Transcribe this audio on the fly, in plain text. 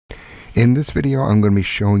In this video, I'm going to be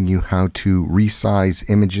showing you how to resize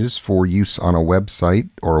images for use on a website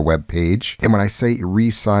or a web page. And when I say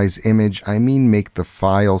resize image, I mean make the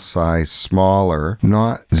file size smaller,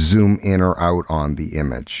 not zoom in or out on the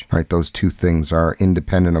image. All right, those two things are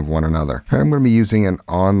independent of one another. I'm going to be using an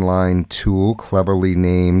online tool, cleverly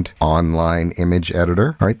named Online Image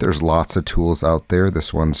Editor. All right, there's lots of tools out there.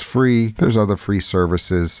 This one's free. There's other free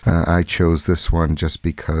services. I chose this one just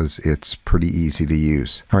because it's pretty easy to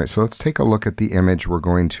use. All right, so let's take a look at the image we're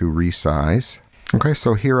going to resize. Okay,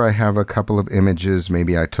 so here I have a couple of images.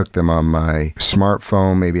 Maybe I took them on my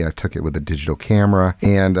smartphone. Maybe I took it with a digital camera.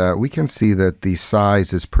 And we can see that the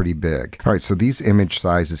size is pretty big. All right, so these image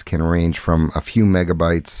sizes can range from a few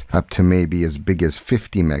megabytes up to maybe as big as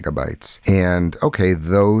 50 megabytes. And okay,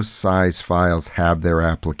 those size files have their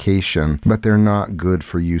application, but they're not good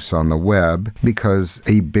for use on the web because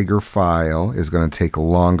a bigger file is going to take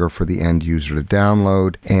longer for the end user to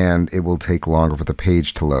download, and it will take longer for the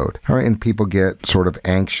page to load. All right, and people get sort of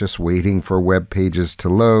anxious waiting for web pages to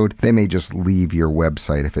load. They may just leave your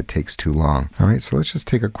website if it takes too long. All right, so let's just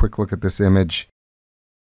take a quick look at this image.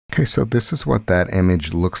 Okay, so this is what that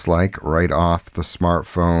image looks like right off the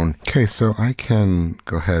smartphone. Okay, so I can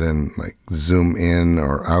go ahead and like zoom in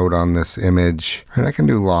or out on this image. And I can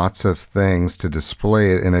do lots of things to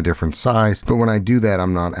display it in a different size. But when I do that,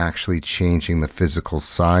 I'm not actually changing the physical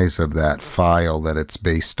size of that file that it's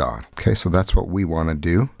based on. Okay, so that's what we want to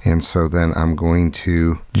do. And so then I'm going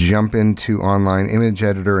to jump into Online Image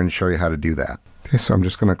Editor and show you how to do that. Okay, so I'm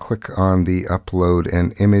just going to click on the Upload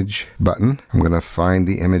an Image button. I'm going to find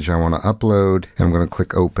the image I want to upload, and I'm going to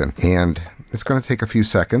click Open. And it's going to take a few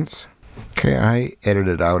seconds. Okay, I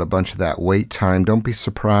edited out a bunch of that wait time. Don't be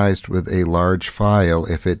surprised with a large file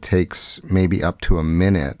if it takes maybe up to a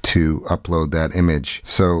minute to upload that image.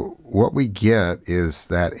 So what we get is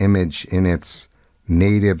that image in its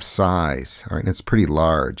native size. All right, and it's pretty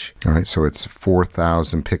large. All right, so it's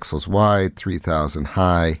 4,000 pixels wide, 3,000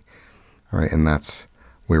 high. All right, and that's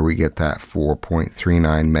where we get that 4.39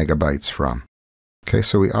 megabytes from. Okay,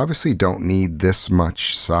 so we obviously don't need this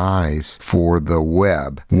much size for the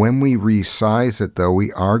web. When we resize it, though,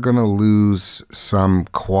 we are going to lose some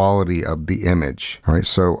quality of the image. All right,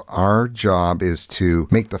 so our job is to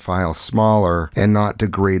make the file smaller and not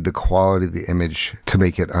degrade the quality of the image to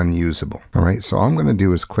make it unusable. All right, so all I'm going to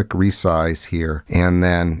do is click Resize here, and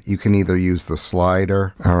then you can either use the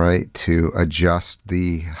slider, all right, to adjust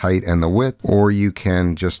the height and the width, or you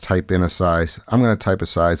can just type in a size. I'm going to type a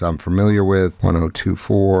size I'm familiar with, 1024.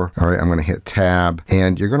 All right, I'm going to hit Tab,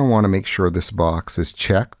 and you're going to want to make sure this box is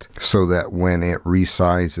checked so that when it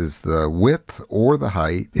resizes the width or the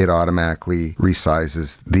height, it automatically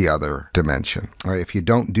resizes the other dimension. All right, if you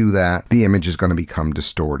don't do that, the image is going to become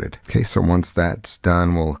distorted. Okay, so once that's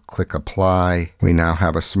done, we'll click Apply. We now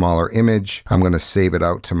have a smaller image. I'm going to save it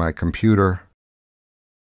out to my computer.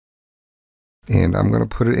 And I'm going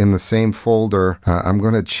to put it in the same folder. I'm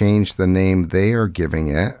going to change the name they are giving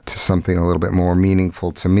it to something a little bit more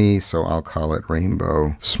meaningful to me. So I'll call it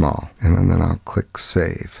Rainbow Small. And then I'll click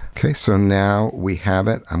Save. Okay, so now we have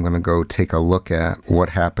it. I'm going to go take a look at what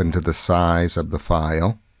happened to the size of the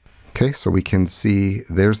file. Okay, so we can see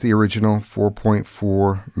there's the original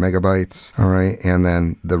 4.4 megabytes, all right, and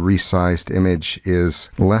then the resized image is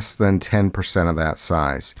less than 10% of that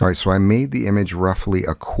size. All right, so I made the image roughly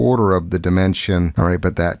a quarter of the dimension, all right,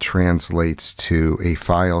 but that translates to a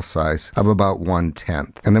file size of about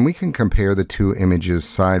 1/10. And then we can compare the two images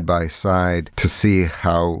side by side to see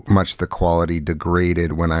how much the quality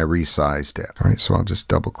degraded when I resized it. All right, so I'll just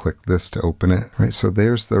double click this to open it. All right, so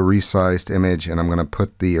there's the resized image, and I'm going to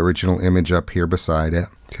put the original image up here beside it.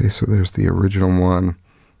 Okay, so there's the original one.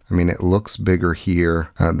 I mean, it looks bigger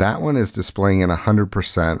here. That one is displaying in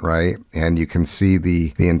 100%, right? And you can see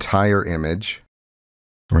the entire image.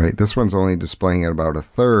 Right, this one's only displaying at about a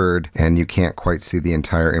third, and you can't quite see the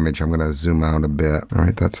entire image. I'm going to zoom out a bit. All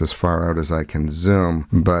right, that's as far out as I can zoom.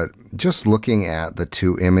 But just looking at the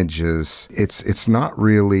two images, it's not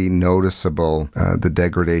really noticeable, the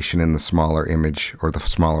degradation in the smaller image or the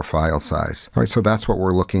smaller file size. All right, so that's what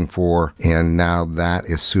we're looking for, and now that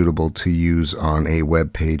is suitable to use on a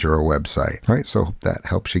web page or a website. All right, so hope that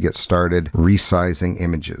helps you get started resizing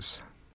images.